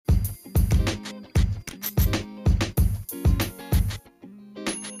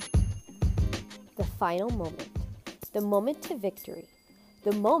final moment, the moment to victory,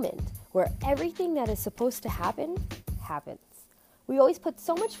 the moment where everything that is supposed to happen happens. We always put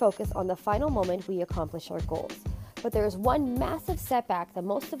so much focus on the final moment we accomplish our goals, but there is one massive setback that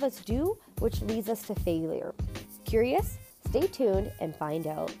most of us do, which leads us to failure. Curious? Stay tuned and find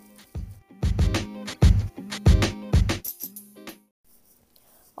out.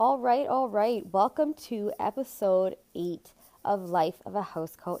 All right. Welcome to episode 8 of Life of a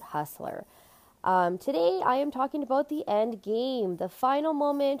Housecoat Hustler. Today I am talking about the end game, the final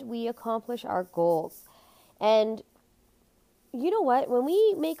moment we accomplish our goals. And you know what? When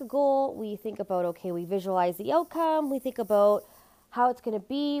we make a goal, we think about, we visualize the outcome. We think about how it's going to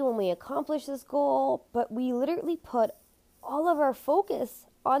be when we accomplish this goal. But we literally put all of our focus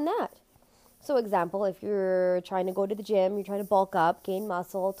on that. So example, if you're trying to go to the gym, you're trying to bulk up, gain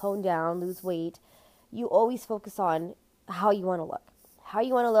muscle, tone down, lose weight, you always focus on how you want to look, how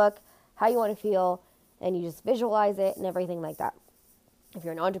you want to feel, and you just visualize it and everything like that. If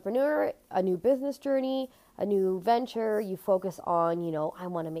you're an entrepreneur, a new business journey, a new venture, you focus on, I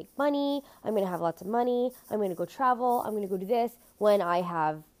want to make money, I'm going to have lots of money, I'm going to go travel, I'm going to go do this when I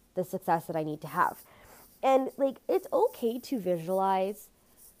have the success that I need to have. And it's okay to visualize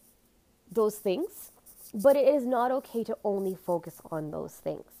those things, but it is not okay to only focus on those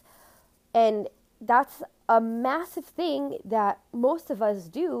things. And that's a massive thing that most of us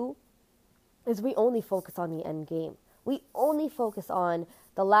do, is we only focus on the end game. We only focus on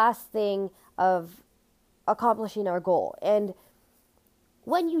the last thing of accomplishing our goal. And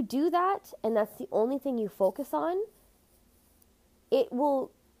when you do that, and that's the only thing you focus on, it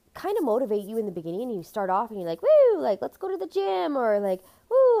will kind of motivate you in the beginning, and you start off and you're like, woo, let's go to the gym, or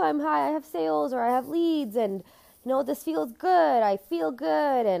woo, I'm high, I have sales, or I have leads, and this feels good, I feel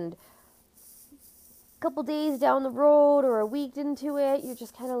good. And a couple days down the road or a week into it, you're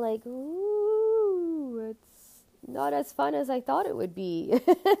just kind of like, ooh, it's not as fun as I thought it would be.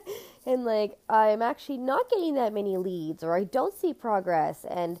 And I'm actually not getting that many leads, or I don't see progress.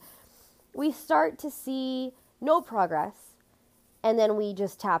 And we start to see no progress, and then we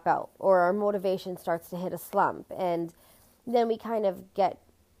just tap out, or our motivation starts to hit a slump, and then we kind of get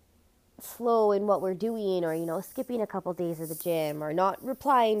slow in what we're doing, or, skipping a couple days of the gym, or not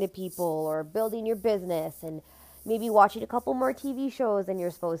replying to people, or building your business, and maybe watching a couple more TV shows than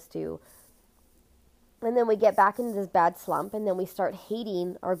you're supposed to. And then we get back into this bad slump, and then we start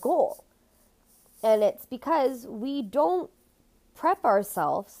hating our goal. And it's because we don't prep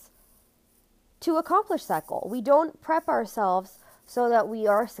ourselves to accomplish that goal. We don't prep ourselves so that we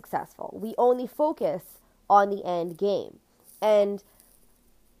are successful. We only focus on the end game. And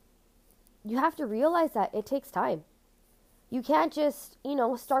you have to realize that it takes time. You can't just,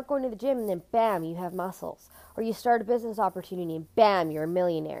 start going to the gym and then bam, you have muscles. Or you start a business opportunity and bam, you're a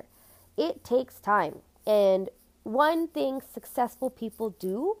millionaire. It takes time. And one thing successful people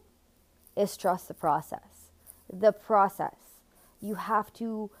do is trust the process. The process. You have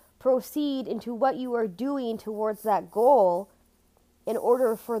to proceed into what you are doing towards that goal in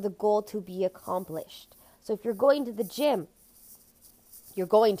order for the goal to be accomplished. So if you're going to the gym, you're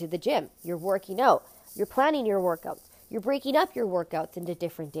going to the gym, you're working out, you're planning your workouts, you're breaking up your workouts into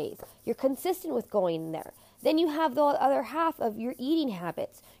different days, you're consistent with going there. Then you have the other half of your eating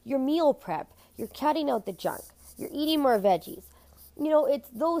habits, your meal prep, you're cutting out the junk, you're eating more veggies. It's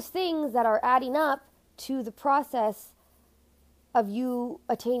those things that are adding up to the process of you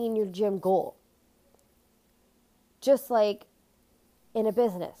attaining your gym goal. Just like in a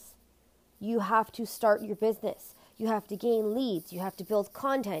business, you have to start your business. You have to gain leads. You have to build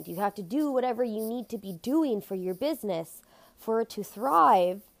content. You have to do whatever you need to be doing for your business for it to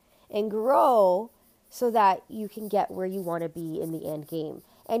thrive and grow so that you can get where you want to be in the end game.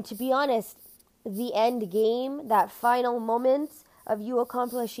 And to be honest, the end game, that final moment of you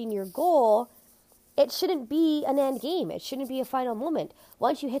accomplishing your goal, it shouldn't be an end game. It shouldn't be a final moment.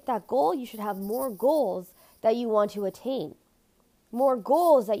 Once you hit that goal, you should have more goals that you want to attain, more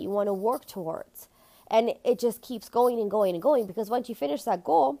goals that you want to work towards. And it just keeps going and going and going, because once you finish that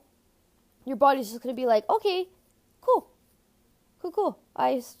goal, your body's just going to be like, okay, cool.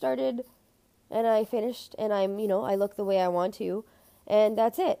 I started and I finished and I look the way I want to, and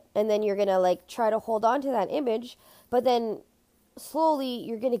that's it. And then you're going to try to hold on to that image, but then slowly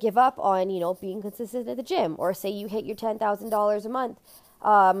you're going to give up on, being consistent at the gym, or say you hit your $10,000 a month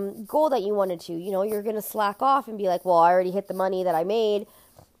goal that you wanted to, you're going to slack off and be like, well, I already hit the money that I made.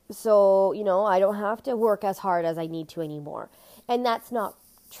 So, I don't have to work as hard as I need to anymore. And that's not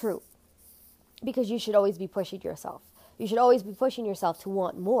true, because you should always be pushing yourself. You should always be pushing yourself to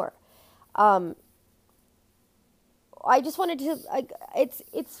want more. I just wanted to,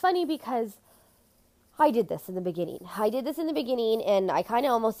 it's funny because I did this in the beginning. And I kind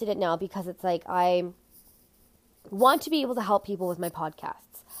of almost did it now because it's like I want to be able to help people with my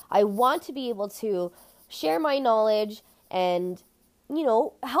podcasts. I want to be able to share my knowledge and,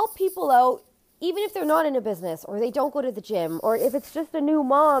 help people out, even if they're not in a business or they don't go to the gym, or if it's just a new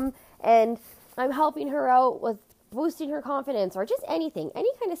mom and I'm helping her out with boosting her confidence or just anything, any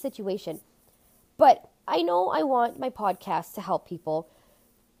kind of situation. But I know I want my podcast to help people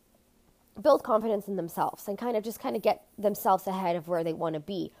build confidence in themselves and kind of get themselves ahead of where they want to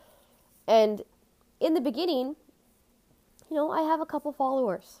be. And in the beginning, I have a couple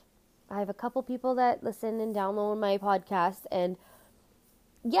followers. I have a couple people that listen and download my podcast. And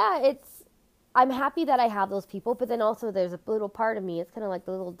yeah, I'm happy that I have those people. But then also there's a little part of me, it's kind of like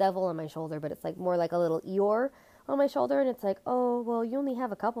the little devil on my shoulder, but it's like more like a little Eeyore on my shoulder. And it's like, oh, well, you only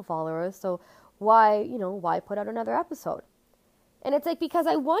have a couple followers. So why put out another episode? And it's like, because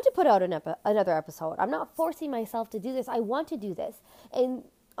I want to put out another episode. I'm not forcing myself to do this. I want to do this. And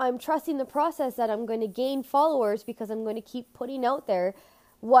I'm trusting the process that I'm going to gain followers because I'm going to keep putting out there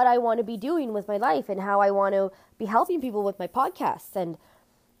what I want to be doing with my life and how I want to be helping people with my podcasts. And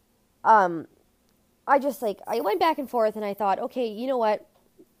I went back and forth and I thought, okay, you know what?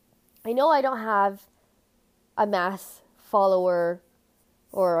 I know I don't have a mass follower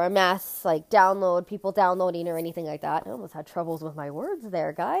or a mass people downloading or anything like that. I almost had troubles with my words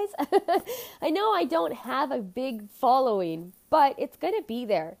there, guys. I know I don't have a big following, but it's going to be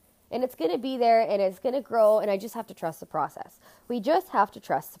there. And it's going to be there and it's going to grow, and I just have to trust the process. We just have to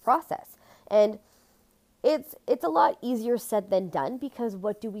trust the process. And it's a lot easier said than done, because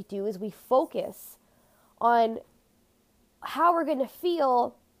what do is we focus on how we're going to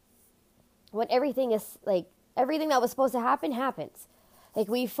feel when everything that was supposed to happen happens. Like,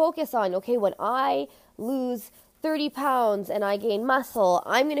 we focus on, okay, when I lose 30 pounds and I gain muscle,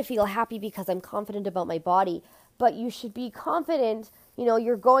 I'm going to feel happy because I'm confident about my body. But you should be confident,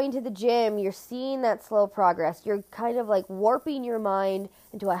 you're going to the gym, you're seeing that slow progress, you're kind of like warping your mind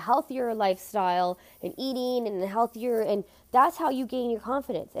into a healthier lifestyle and eating and healthier, and that's how you gain your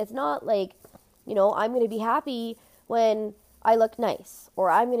confidence. It's not like, I'm going to be happy when I look nice,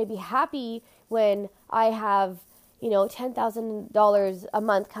 or I'm going to be happy when I have $10,000 a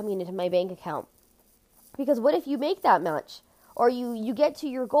month coming into my bank account. Because what if you make that much, or you get to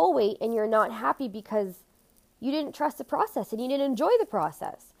your goal weight and you're not happy because you didn't trust the process and you didn't enjoy the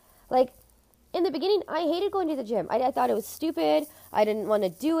process? Like, in the beginning, I hated going to the gym. I thought it was stupid. I didn't want to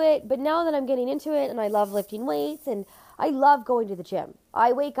do it. But now that I'm getting into it and I love lifting weights and I love going to the gym,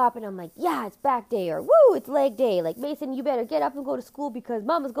 I wake up and I'm like, yeah, it's back day, or woo, it's leg day. Like, Mason, you better get up and go to school because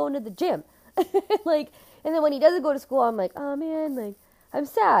mama's going to the gym. And then when he doesn't go to school, I'm like, oh man, I'm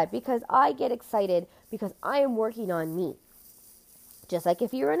sad, because I get excited because I am working on me. Just like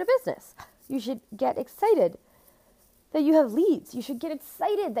if you're in a business, you should get excited that you have leads. You should get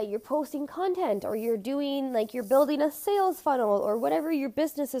excited that you're posting content, or you're building a sales funnel, or whatever your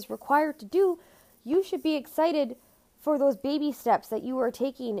business is required to do. You should be excited for those baby steps that you are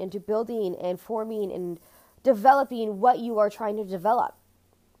taking into building and forming and developing what you are trying to develop.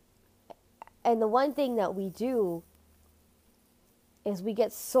 And the one thing that we do is we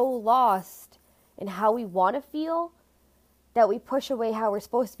get so lost in how we want to feel that we push away how we're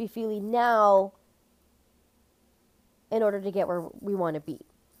supposed to be feeling now in order to get where we want to be.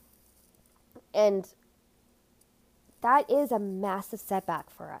 And that is a massive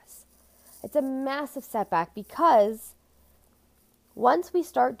setback for us. It's a massive setback because once we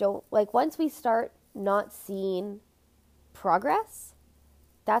start not seeing progress,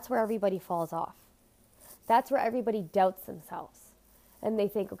 that's where everybody falls off. That's where everybody doubts themselves. And they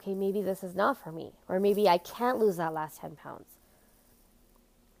think, okay, maybe this is not for me. Or maybe I can't lose that last 10 pounds.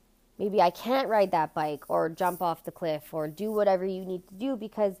 Maybe I can't ride that bike or jump off the cliff or do whatever you need to do,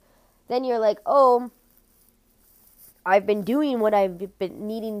 because then you're like, oh, I've been doing what I've been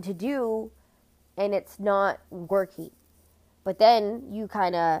needing to do and it's not working. But then you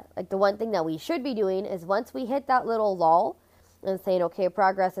kind of, the one thing that we should be doing is, once we hit that little lull and saying, okay,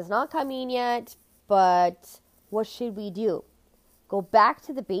 progress is not coming yet, but what should we do? Go back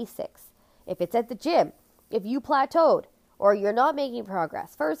to the basics. If it's at the gym, if you plateaued or you're not making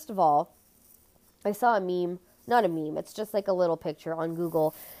progress, first of all, I saw a meme, not a meme, it's just like a little picture on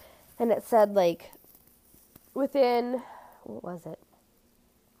Google, and it said within 4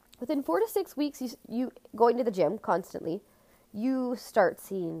 to 6 weeks, you going to the gym constantly, you start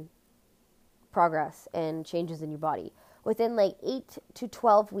seeing progress and changes in your body. Within 8 to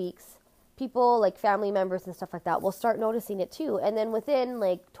 12 weeks, people family members and stuff like that will start noticing it too. And then within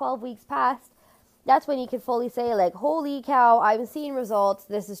 12 weeks that's when you can fully say holy cow, I'm seeing results,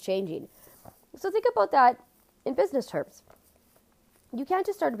 this is changing. So think about that in business terms. You can't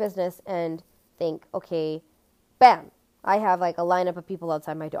just start a business and think, okay, bam, I have like a lineup of people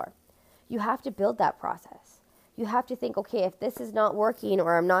outside my door. You have to build that process. You have to think, okay, if this is not working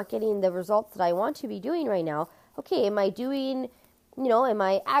or I'm not getting the results that I want to be doing right now, okay, am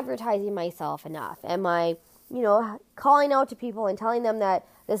I advertising myself enough? Am I, calling out to people and telling them that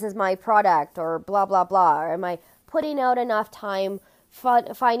this is my product or blah, blah, blah? Or am I putting out enough time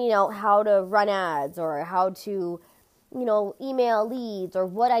finding out how to run ads or how to, email leads or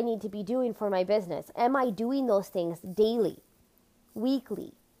what I need to be doing for my business? Am I doing those things daily,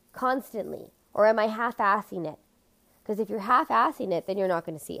 weekly, constantly? Or am I half-assing it? Because if you're half-assing it, then you're not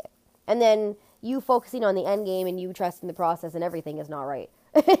going to see it. And then you focusing on the end game and you trusting the process and everything is not right.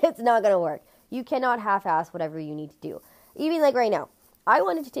 It's not going to work. You cannot half-ass whatever you need to do. Even like right now, I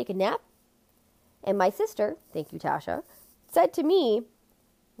wanted to take a nap. And my sister, thank you, Tasha, said to me,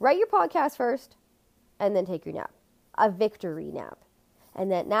 write your podcast first and then take your nap. A victory nap.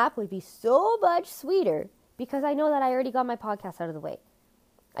 And that nap would be so much sweeter because I know that I already got my podcast out of the way.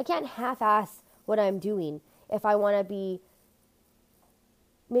 I can't half-ass what I'm doing if I want to be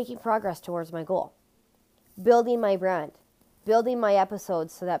making progress towards my goal. Building my brand. Building my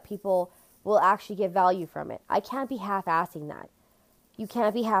episodes so that people will actually get value from it. I can't be half-assing that. You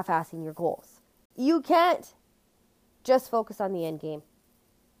can't be half-assing your goals. You can't just focus on the end game.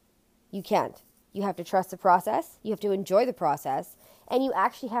 You can't. You have to trust the process. You have to enjoy the process. And you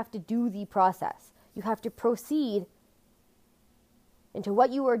actually have to do the process. You have to proceed into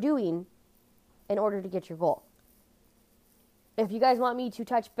what you are doing in order to get your goal. If you guys want me to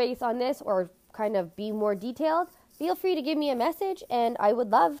touch base on this or kind of be more detailed, feel free to give me a message and I would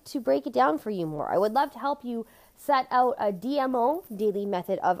love to break it down for you more. I would love to help you set out a DMO, daily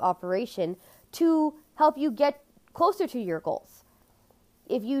method of operation, to help you get closer to your goals.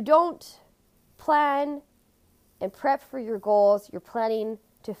 If you don't plan and prep for your goals, you're planning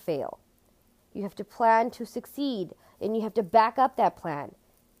to fail. You have to plan to succeed, and you have to back up that plan.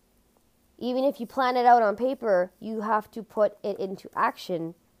 Even if you plan it out on paper, you have to put it into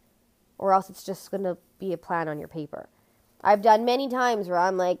action, or else it's just going to be a plan on your paper. I've done many times where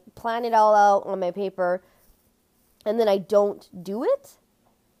I'm like, plan it all out on my paper, and then I don't do it.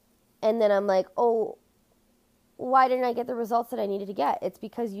 And then I'm like, oh, why didn't I get the results that I needed to get? It's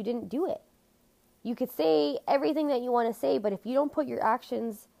because you didn't do it. You could say everything that you want to say, but if you don't put your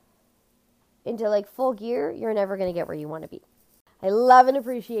actions into like full gear, you're never going to get where you want to be. I love and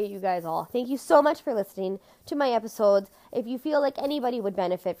appreciate you guys all. Thank you so much for listening to my episodes. If you feel like anybody would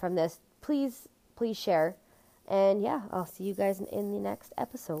benefit from this, please share. And yeah, I'll see you guys in the next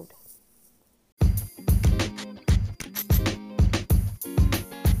episode.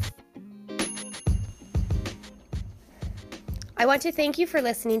 I want to thank you for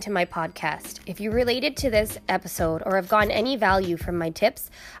listening to my podcast. If you related to this episode or have gotten any value from my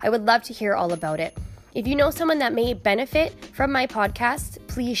tips, I would love to hear all about it. If you know someone that may benefit from my podcast,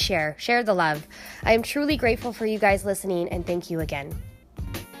 please share the love. I am truly grateful for you guys listening, and thank you again.